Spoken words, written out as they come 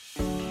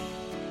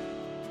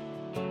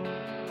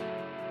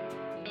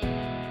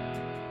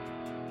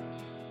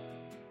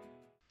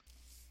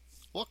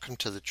welcome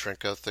to the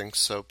Trinko Thinks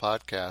So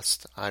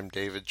podcast. I'm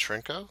David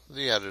Trinko,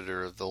 the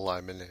editor of the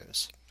Lima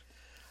News.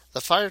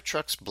 The fire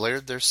trucks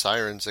blared their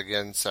sirens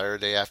again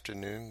Saturday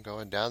afternoon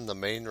going down the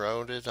main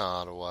road in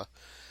Ottawa.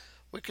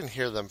 We can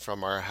hear them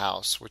from our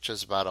house, which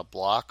is about a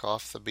block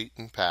off the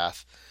beaten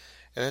path.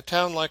 In a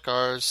town like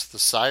ours, the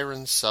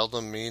sirens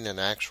seldom mean an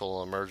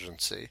actual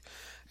emergency.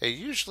 It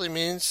usually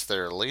means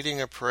they're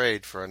leading a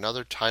parade for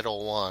another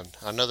Title I,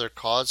 another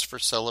cause for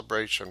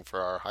celebration for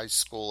our high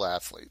school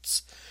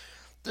athletes.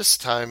 This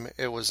time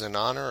it was in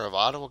honor of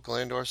Ottawa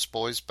Glandorf's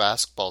boys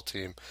basketball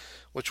team,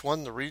 which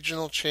won the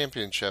regional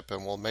championship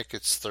and will make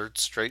its third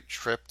straight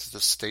trip to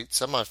the state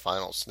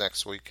semifinals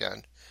next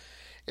weekend.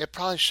 It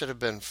probably should have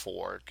been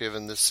four,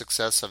 given the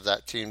success of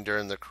that team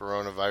during the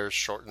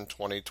coronavirus-shortened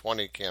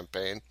 2020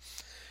 campaign.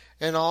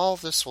 In all,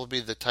 this will be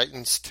the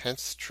Titans'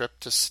 10th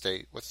trip to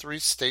state, with three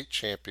state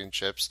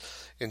championships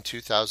in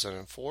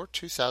 2004,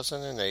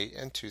 2008,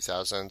 and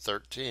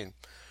 2013.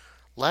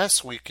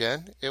 Last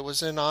weekend, it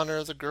was in honor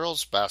of the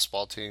girls'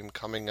 basketball team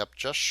coming up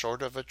just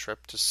short of a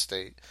trip to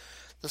state.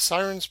 The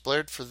sirens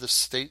blared for the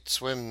state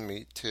swim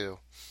meet, too.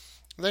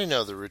 They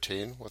know the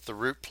routine, with the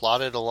route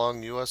plotted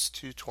along US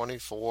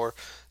 224,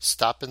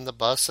 stopping the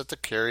bus at the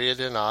Carriott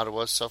in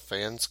Ottawa so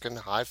fans can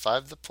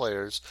high-five the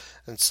players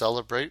and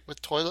celebrate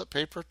with toilet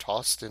paper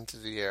tossed into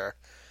the air.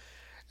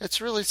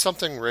 It's really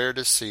something rare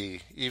to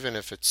see, even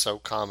if it's so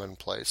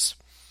commonplace.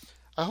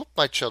 I hope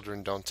my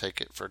children don't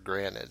take it for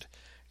granted.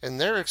 In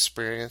their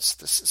experience,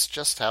 this is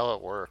just how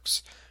it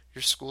works.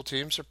 Your school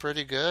teams are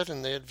pretty good,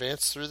 and they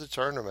advance through the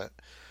tournament.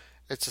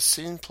 It's a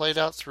scene played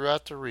out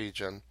throughout the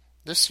region.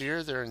 This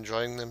year, they're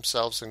enjoying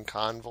themselves in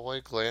Convoy,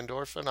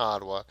 Glandorf, and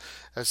Ottawa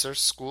as their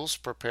schools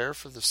prepare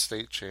for the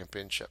state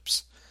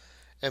championships.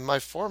 In my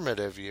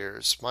formative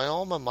years, my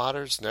alma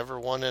maters never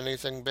won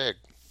anything big.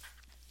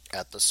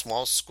 At the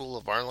small school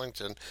of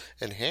Arlington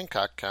in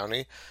Hancock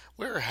County,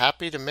 we were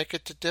happy to make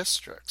it to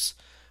districts.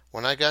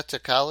 When I got to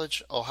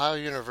college, Ohio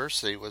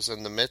University was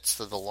in the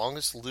midst of the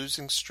longest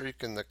losing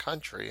streak in the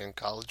country in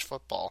college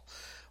football.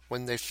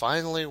 When they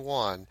finally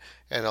won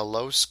in a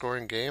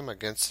low-scoring game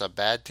against a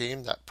bad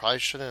team that probably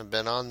shouldn't have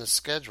been on the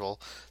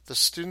schedule, the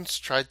students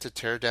tried to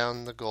tear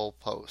down the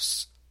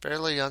goalposts,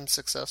 fairly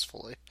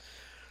unsuccessfully.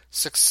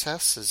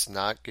 Success is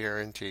not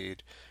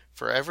guaranteed.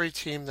 For every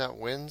team that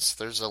wins,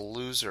 there's a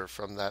loser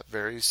from that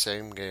very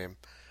same game.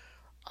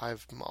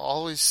 I've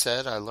always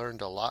said I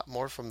learned a lot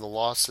more from the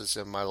losses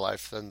in my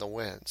life than the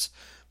wins,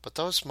 but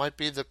those might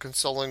be the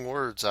consoling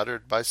words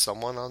uttered by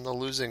someone on the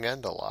losing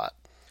end a lot.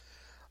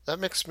 That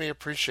makes me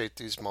appreciate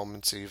these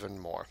moments even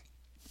more.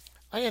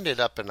 I ended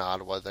up in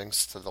Ottawa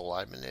thanks to the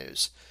Lima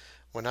News.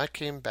 When I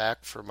came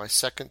back for my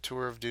second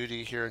tour of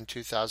duty here in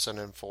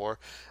 2004,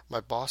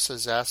 my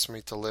bosses asked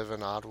me to live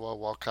in Ottawa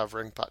while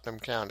covering Putnam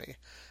County.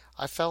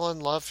 I fell in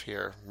love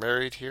here,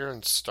 married here,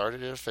 and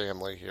started a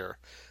family here.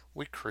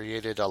 We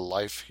created a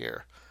life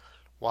here.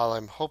 While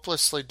I'm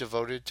hopelessly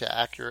devoted to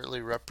accurately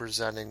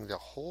representing the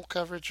whole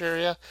coverage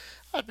area,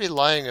 I'd be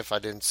lying if I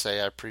didn't say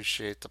I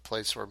appreciate the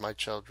place where my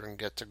children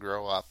get to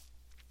grow up.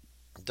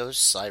 Those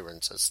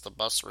sirens as the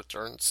bus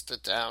returns to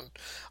town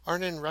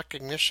aren't in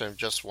recognition of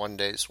just one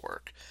day's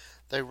work.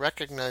 They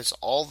recognize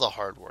all the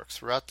hard work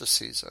throughout the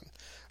season.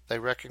 They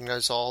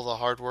recognize all the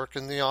hard work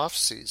in the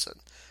off-season.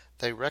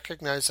 They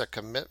recognize a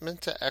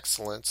commitment to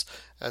excellence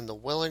and the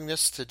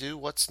willingness to do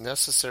what's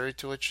necessary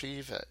to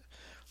achieve it.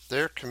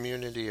 Their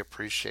community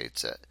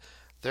appreciates it.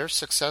 Their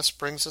success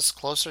brings us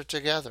closer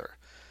together.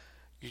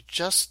 You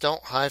just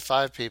don't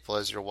high-five people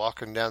as you're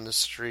walking down the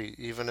street,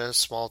 even in a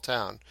small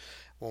town.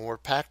 When we're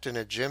packed in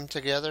a gym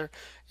together,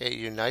 it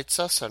unites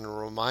us and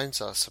reminds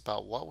us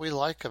about what we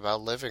like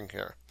about living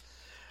here.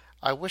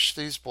 I wish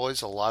these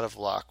boys a lot of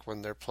luck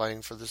when they're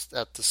playing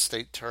at the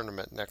state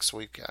tournament next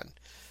weekend.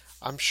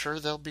 I'm sure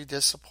they'll be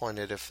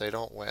disappointed if they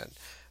don't win,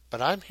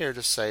 but I'm here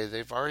to say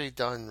they've already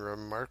done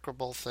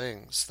remarkable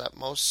things that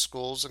most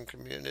schools and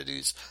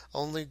communities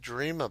only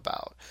dream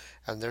about,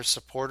 and their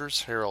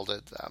supporters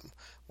heralded them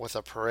with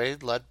a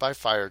parade led by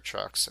fire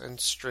trucks and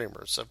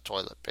streamers of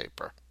toilet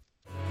paper.